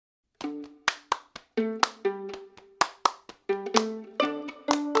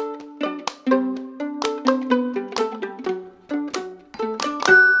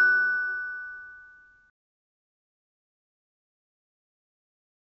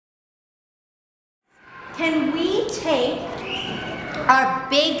can we take our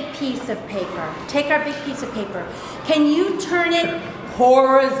big piece of paper? Take our big piece of paper. Can you turn it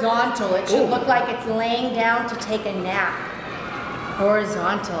horizontal? It should look like it's laying down to take a nap.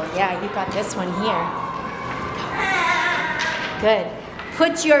 Horizontal. Yeah, you got this one here. Good.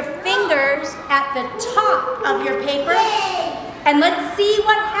 Put your fingers at the top of your paper and let's see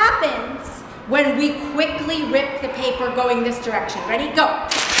what happens when we quickly rip the paper going this direction. Ready? Go.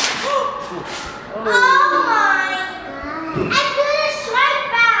 Oh my! I did a shark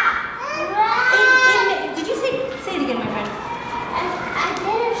back! Did you say it again, my friend? I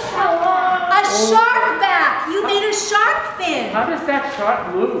did a shark back. A shark back! You made a shark fin! How does that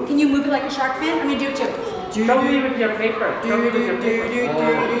shark move? Can you move it like a shark fin? I'm gonna do it too. Show me with your paper. Show me with your paper.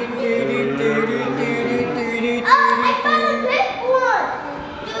 Oh, I found a big one!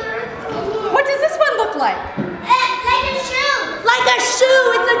 What does this one look like? Like a shoe! Like a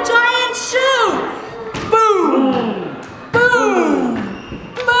shoe! It's a giant shoe! Boom! Boom!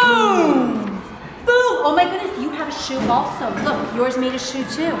 Boom! Boom! Oh my goodness, you have a shoe also. Look, yours made a shoe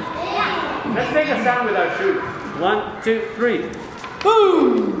too. Let's make a sound with our shoe. 1, 2, 3.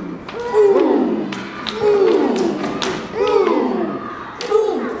 Boom! Boom! Boom! Boom!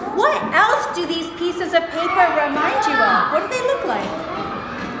 Boom! What else do these pieces of paper remind you of? What do they look like?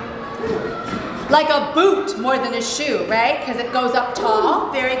 Like a boot more than a shoe, right? Because it goes up tall.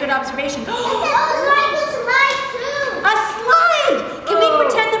 Very good observation. It was like a slide too! A slide! Can we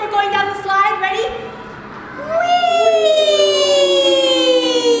pretend that we're going down the slide? Ready?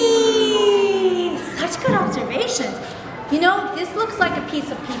 Whee! Such good observations. You know, this looks like a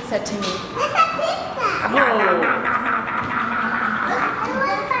piece of pizza to me. It's a pizza! It looks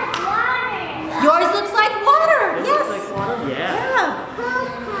like water! Yours looks like water. It Yes. looks like water? Yeah.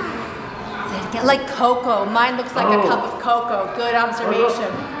 Say it again. Like cocoa. Mine looks like a cup of cocoa. Good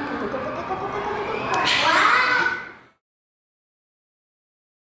observation.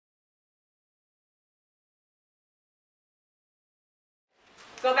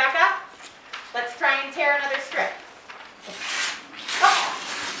 Go back up. Let's try and tear another strip. Oh.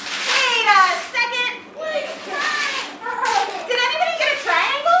 Wait a second. Did anybody get a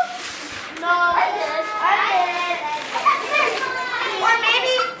triangle? No, I did. Or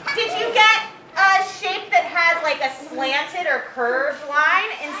maybe did you get a shape that has like a slanted or curved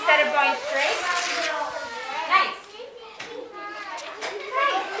line instead of going straight? Nice.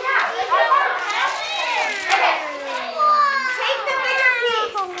 Nice, yeah. Okay. Take the bigger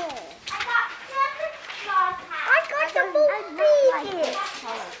piece. I got the movie.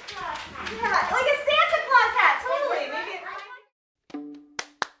 Yeah, like a Santa Claus hat, totally. Maybe